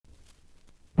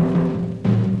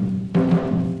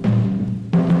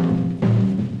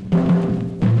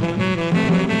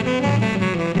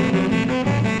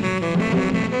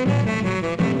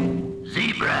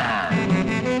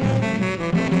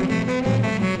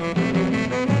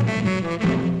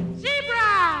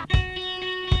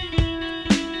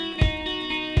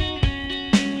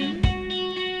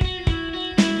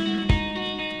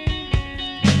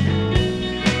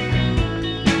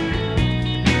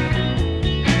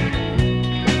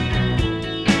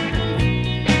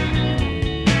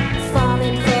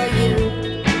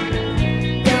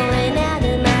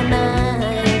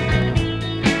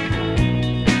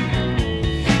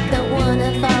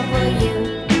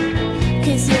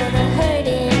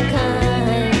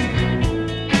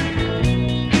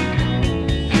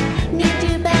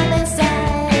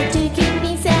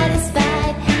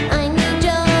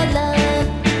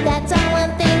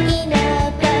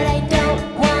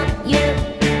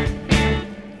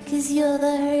'Cause you're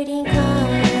the hurting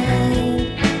kind.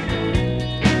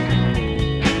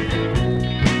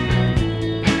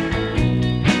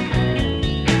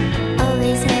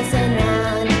 Always messing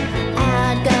around,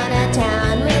 out gone to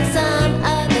town with some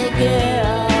other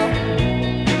girl.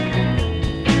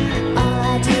 All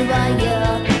I do while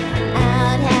you're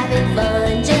out having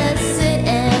fun, just sit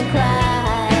and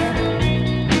cry.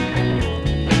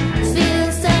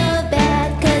 Feel so bad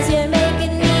 'cause you're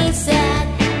making me sad.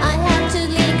 I have to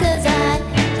leave 'cause I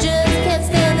just can't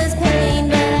stand this pain,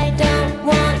 but I don't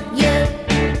want you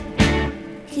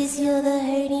 'cause you're the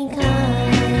hurting kind.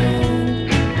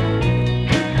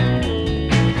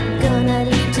 Gonna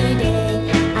leave today,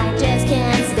 I just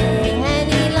can't stay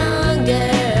any longer.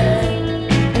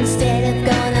 Instead of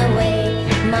gone away,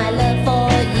 my love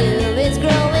for you is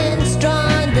growing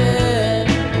stronger.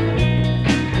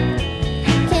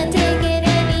 Can't take it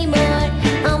anymore,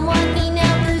 I'm walking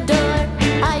out the door.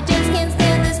 I just can't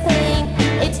stand this pain,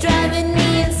 it's driving me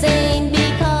insane.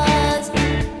 Because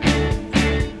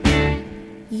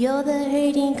you're the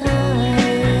hurting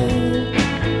kind.